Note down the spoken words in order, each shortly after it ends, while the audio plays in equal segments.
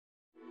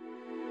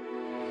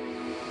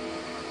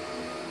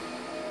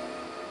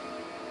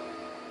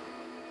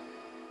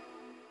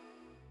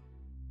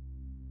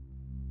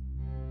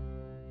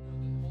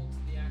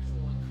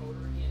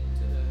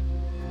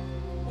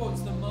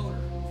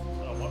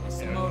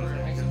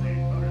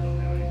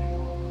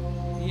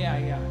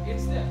yeah.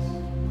 It's this.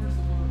 Where's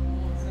the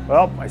bullet?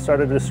 Well, I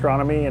started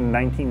astronomy in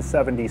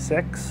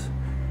 1976.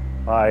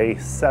 By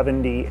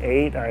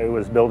 78, I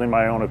was building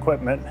my own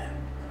equipment.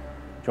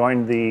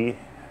 Joined the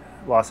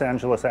Los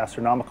Angeles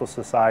Astronomical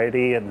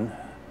Society in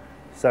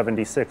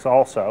 76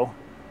 also.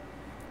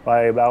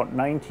 By about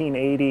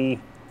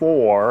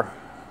 1984,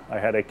 I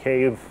had a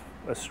cave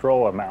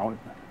Astrola mount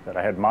that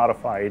I had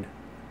modified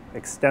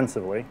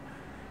extensively.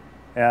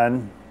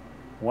 And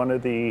one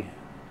of the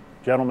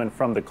gentlemen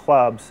from the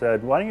club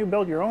said, "Why don't you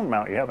build your own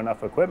mount? You have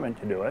enough equipment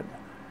to do it."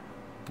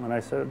 And I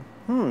said,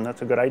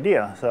 that's a good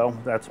idea. So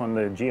that's when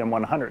the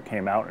GM100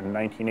 came out in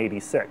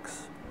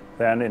 1986.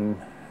 Then in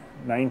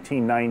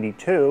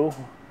 1992,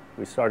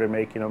 we started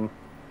making them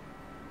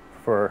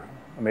for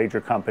a major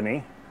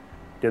company.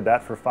 Did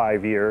that for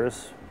 5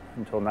 years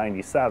until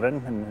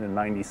 97. And in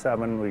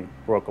 97, we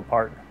broke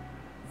apart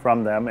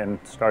from them and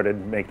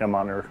started making them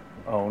on our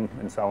own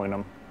and selling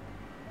them.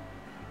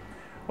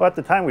 Well, at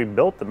the time we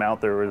built the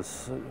mount,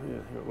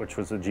 which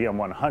was the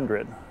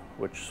GM100,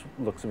 which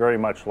looks very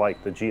much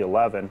like the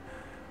G11.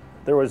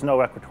 There was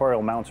no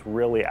equatorial mounts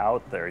really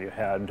out there. You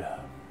had,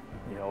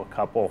 a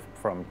couple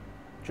from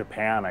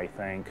Japan, I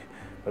think,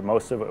 but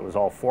most of it was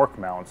all fork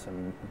mounts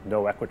and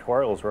no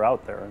equatorials were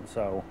out there. And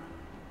so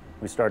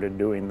we started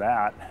doing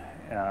that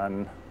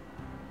and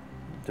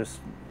just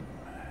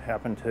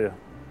happened to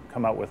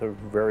come out with a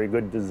very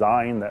good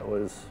design that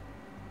was,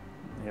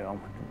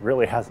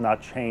 really has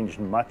not changed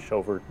much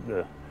over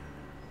the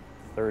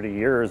 30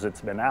 years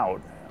it's been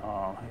out.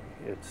 I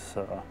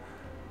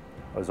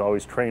was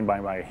always trained by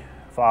my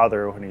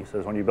father when he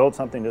says, when you build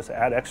something, just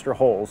add extra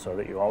holes so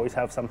that you always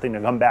have something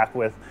to come back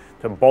with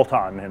to bolt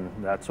on. And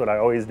that's what I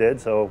always did.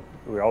 So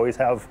we always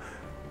have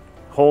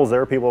holes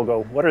there. People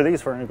go, "What are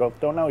these for?" And you go,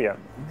 "Don't know yet."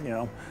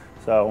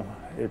 So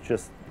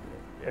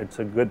it's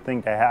a good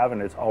thing to have,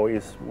 and it's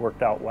always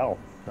worked out well.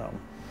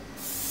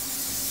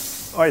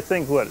 So I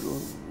think what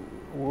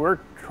we're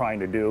trying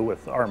to do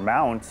with our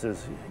mounts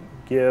is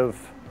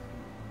give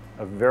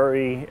a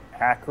very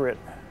accurate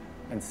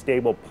and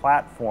stable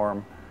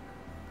platform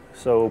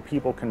so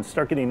people can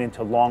start getting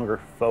into longer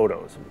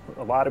photos.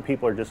 A lot of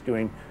people are just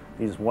doing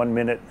these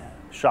 1-minute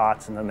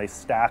shots and then they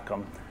stack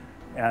them.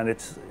 And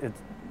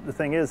the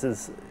thing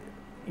is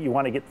you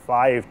want to get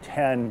 5,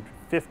 10,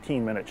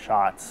 15-minute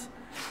shots.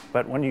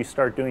 But when you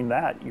start doing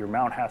that, your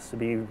mount has to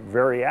be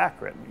very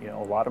accurate. A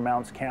lot of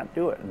mounts can't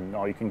do it, and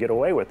all you can get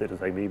away with it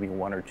is like maybe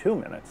 1 or 2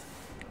 minutes.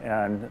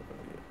 And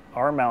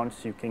our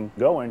mounts, you can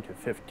go into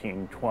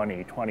 15,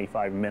 20,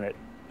 25-minute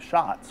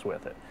shots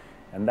with it.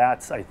 And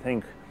that's, I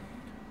think,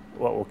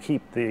 what will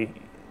keep the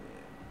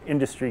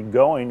industry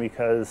going,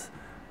 because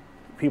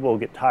people will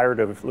get tired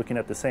of looking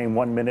at the same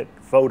 1-minute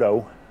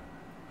photo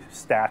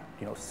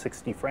stacked,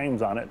 60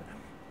 frames on it,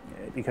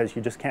 because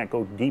you just can't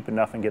go deep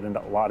enough and get a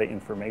lot of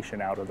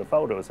information out of the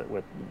photos.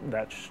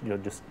 You're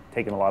just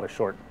taking a lot of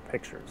short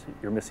pictures.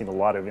 You're missing a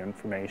lot of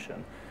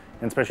information,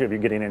 and especially if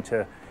you're getting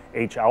into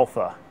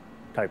H-alpha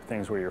type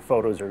things where your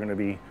photos are going to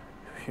be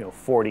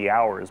 40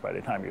 hours by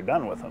the time you're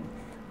done with them,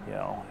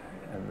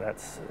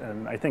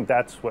 and I think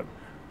that's what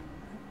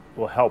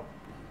will help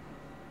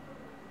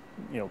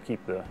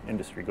keep the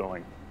industry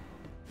going.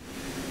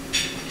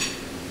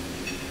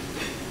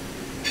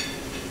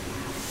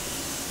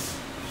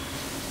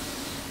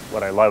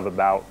 What I love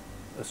about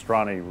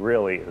astronomy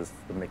really is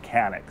the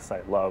mechanics.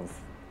 I love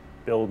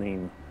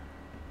building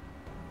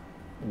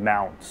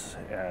mounts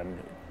and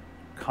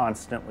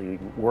constantly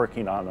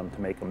working on them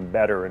to make them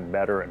better and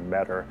better and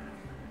better.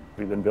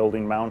 We've been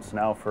building mounts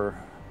now for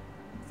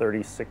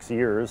 36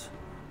 years,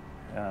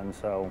 and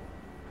so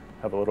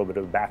I have a little bit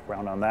of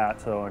background on that.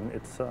 So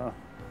it's a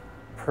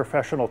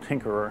professional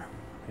tinkerer,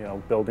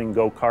 building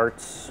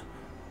go-karts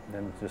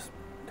and just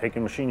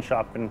taking machine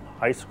shop in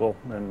high school,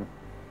 and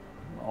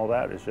all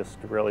that is just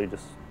really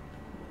just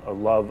a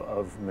love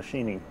of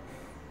machining.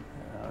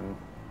 And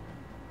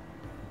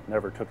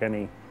never took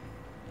any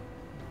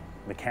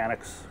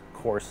mechanics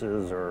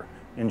courses or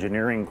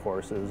engineering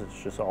courses.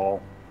 It's just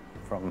all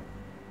from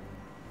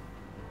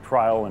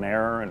trial and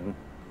error, and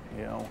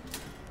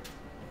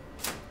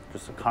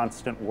just a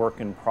constant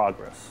work in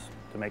progress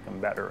to make them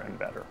better and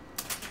better.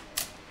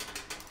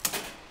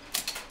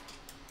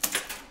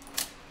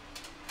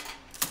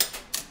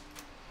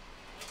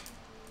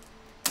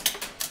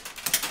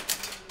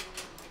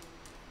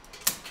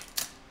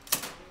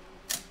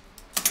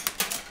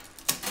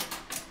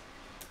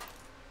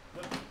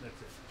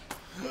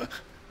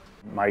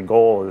 My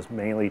goal is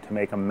mainly to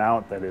make a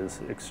mount that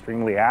is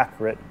extremely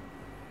accurate,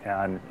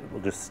 and it will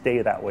just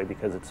stay that way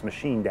because it's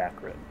machined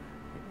accurate.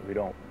 We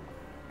don't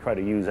try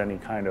to use any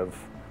kind of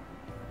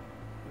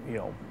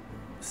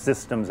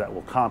systems that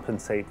will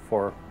compensate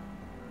for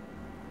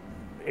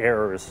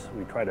errors.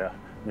 We try to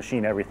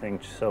machine everything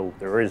so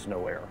there is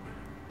no error.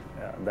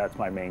 That's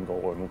my main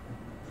goal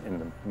in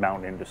the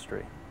mount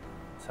industry.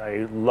 So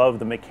I love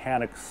the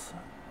mechanics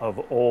of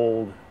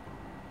old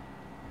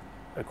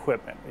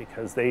equipment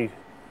because they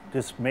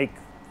just make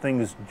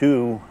things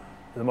do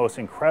the most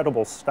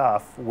incredible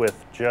stuff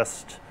with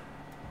just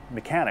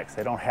mechanics.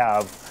 They don't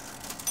have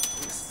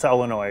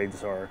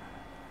solenoids, or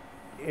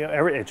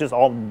it's just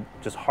all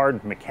just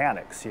hard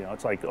mechanics.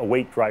 It's like a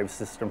weight drive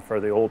system for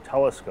the old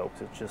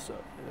telescopes. It's just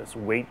this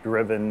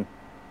weight-driven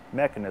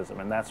mechanism,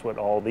 and that's what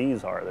all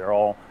these are. They're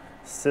all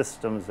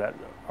systems that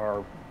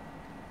are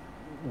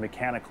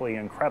mechanically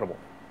incredible,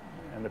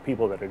 and the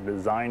people that have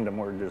designed them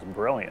were just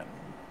brilliant.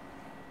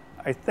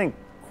 I think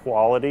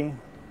quality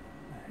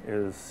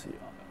is,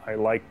 I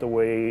like the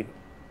way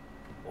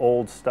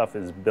old stuff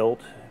is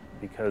built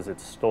because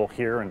it's still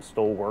here and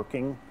still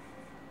working,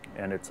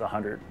 and it's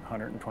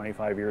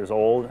 125 years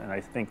old, and I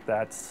think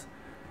that's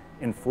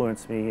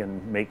influenced me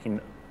in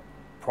making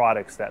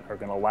products that are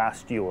going to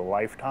last you a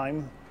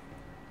lifetime.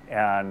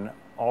 And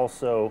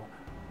also,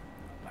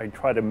 I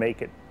try to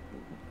make it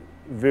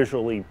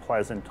visually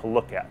pleasant to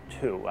look at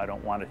too. I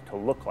don't want it to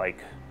look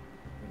like,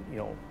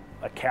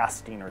 a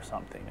casting or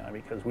something,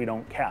 because we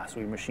don't cast,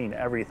 we machine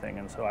everything,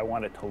 and so I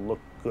want it to look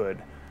good.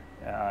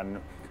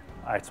 And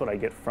that's what I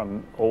get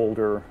from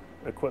older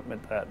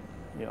equipment, that,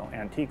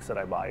 antiques that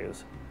I buy,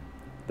 is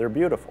they're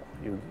beautiful.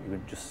 You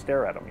can just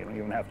stare at them. You don't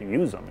even have to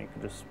use them. You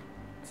can just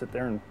sit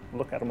there and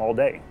look at them all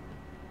day.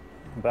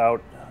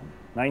 About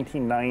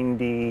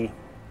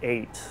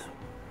 1998,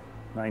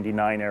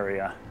 99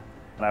 area,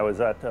 and I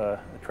was at a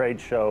trade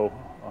show,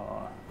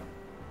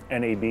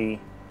 NAB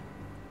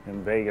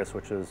in Vegas,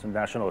 which is the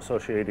National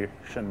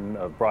Association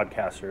of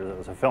Broadcasters. It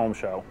was a film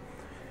show,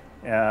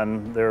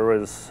 and there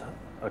was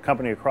a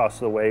company across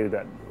the way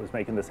that was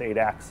making this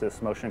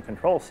 8-axis motion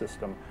control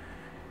system,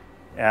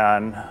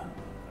 and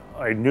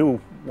I knew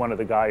one of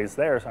the guys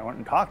there, so I went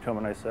and talked to him,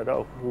 and I said,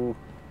 "Oh,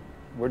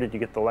 where did you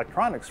get the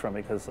electronics from?"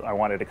 Because I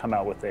wanted to come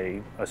out with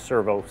a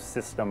servo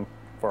system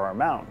for our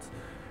mounts.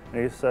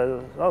 And he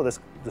said, "Oh, this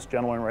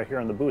gentleman right here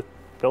in the booth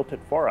built it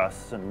for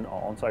us," and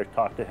all. And so I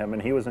talked to him,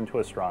 and he was into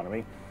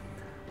astronomy.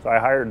 So I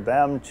hired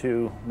them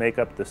to make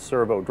up the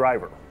servo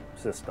driver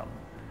system.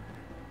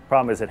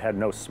 Problem is, it had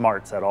no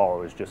smarts at all.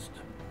 It was just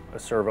a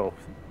servo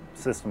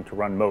system to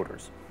run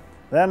motors.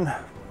 Then,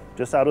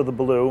 just out of the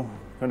blue,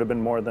 couldn't have been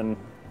more than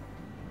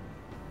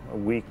a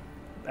week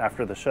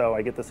after the show,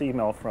 I get this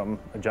email from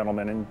a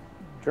gentleman in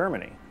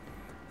Germany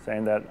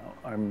saying that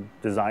I'm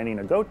designing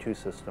a go-to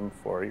system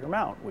for your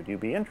mount. Would you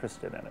be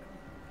interested in it?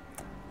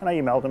 And I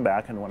emailed him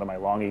back in one of my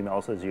long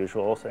emails, as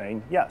usual,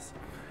 saying yes.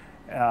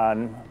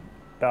 And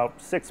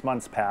about 6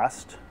 months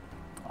passed.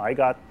 I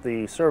got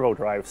the servo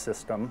drive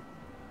system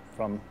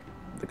from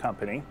the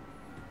company.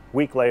 A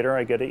week later,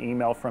 I get an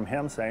email from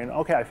him saying,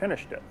 "Okay, I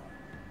finished it."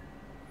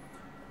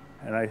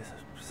 And I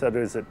said,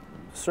 "Is it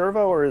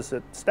servo or is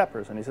it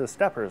steppers?" And he says,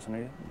 "Steppers."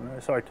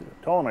 So I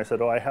told him, I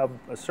said, "Oh, I have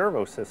a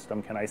servo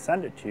system. Can I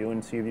send it to you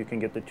and see if you can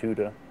get the two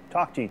to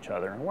talk to each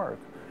other and work?"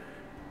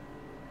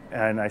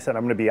 And I said,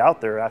 "I'm going to be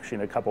out there actually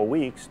in a couple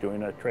weeks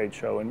doing a trade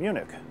show in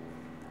Munich."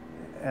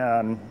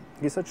 And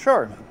he said,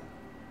 "Sure."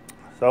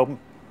 So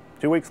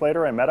 2 weeks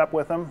later, I met up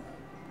with him,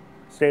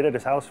 stayed at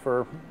his house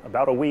for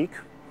about a week,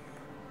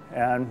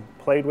 and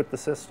played with the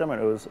system,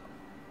 and it was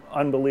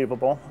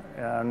unbelievable.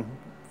 And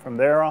from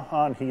there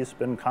on, he's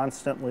been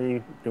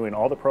constantly doing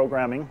all the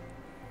programming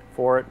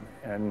for it.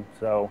 And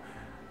so,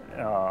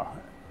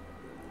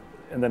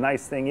 and the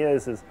nice thing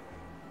is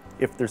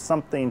if there's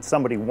something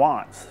somebody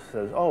wants,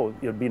 says, "Oh,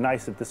 it'd be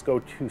nice if this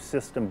go-to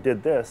system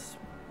did this,"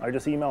 I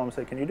just email him and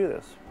say, "Can you do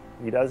this?"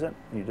 He does it,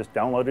 and you just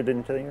download it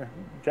into your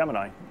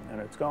Gemini, and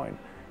it's going.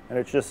 And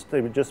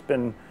they've just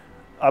been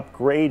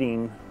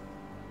upgrading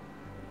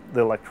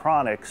the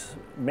electronics,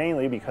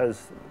 mainly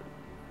because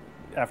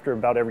after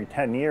about every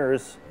 10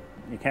 years,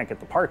 you can't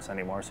get the parts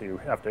anymore, so you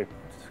have to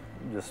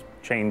just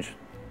change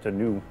to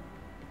new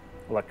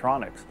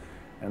electronics.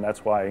 And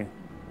that's why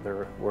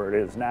they're where it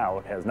is now.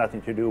 It has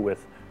nothing to do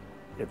with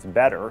it's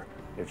better,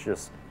 it's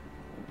just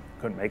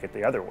couldn't make it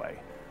the other way.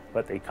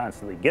 But they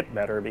constantly get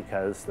better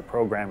because the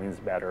programming is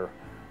better,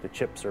 the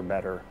chips are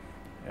better,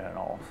 and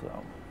all. So.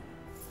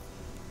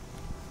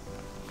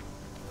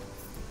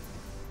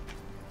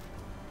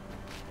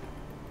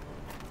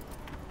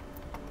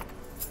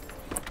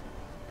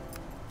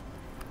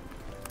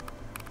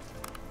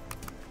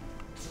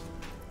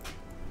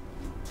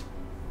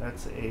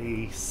 That's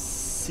a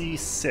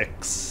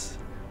C6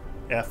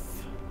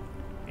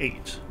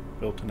 F8,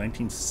 built in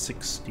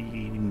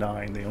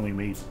 1969. They only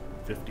made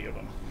 50 of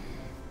them.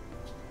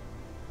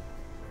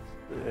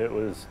 It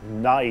was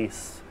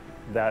nice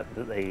that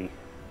they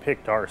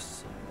picked our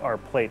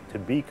plate to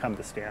become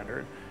the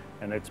standard,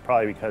 and it's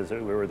probably because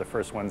we were the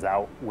first ones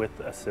out with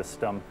a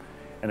system,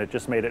 and it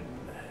just made it,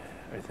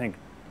 I think,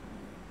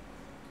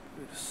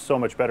 so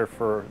much better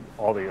for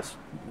all the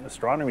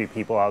astronomy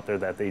people out there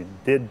that they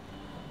did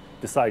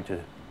decide to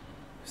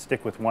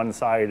stick with one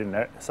size,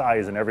 and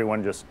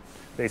everyone just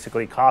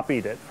basically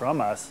copied it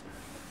from us.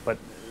 But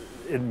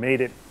it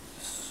made it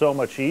so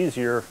much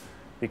easier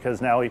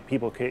because now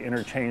people can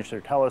interchange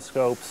their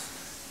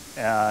telescopes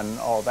and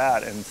all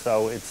that. And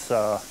so it's,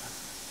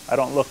 I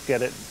don't look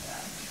at it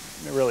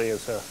really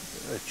as an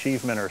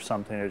achievement or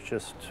something. It's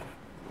just,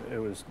 it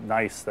was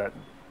nice that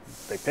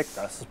they picked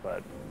us,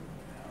 but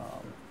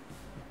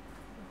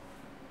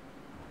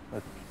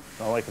that's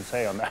all I can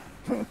say on that.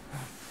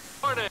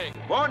 Warning!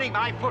 Warning,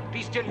 my foot.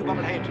 Be still, you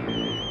bubblehead.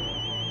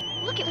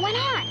 Look, it went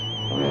on.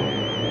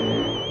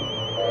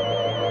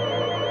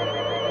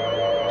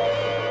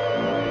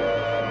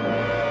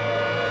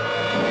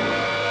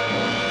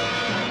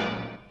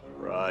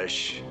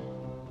 Rush.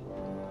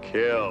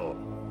 Kill.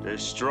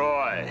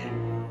 Destroy.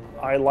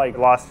 I like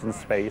Lost in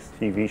Space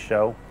TV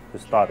show.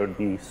 Just thought it would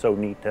be so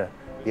neat to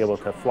be able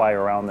to fly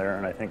around there,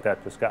 and I think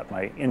that just got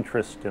my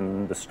interest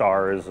in the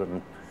stars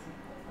and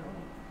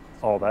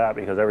all that,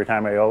 because every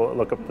time I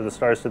look up to the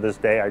stars to this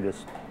day, I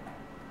just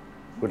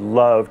would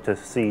love to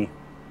see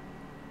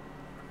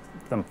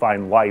them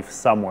find life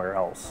somewhere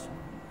else,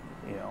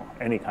 you know,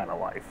 any kind of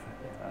life.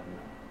 And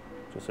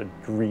just a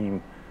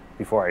dream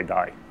before I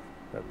die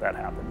that that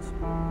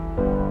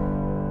happens.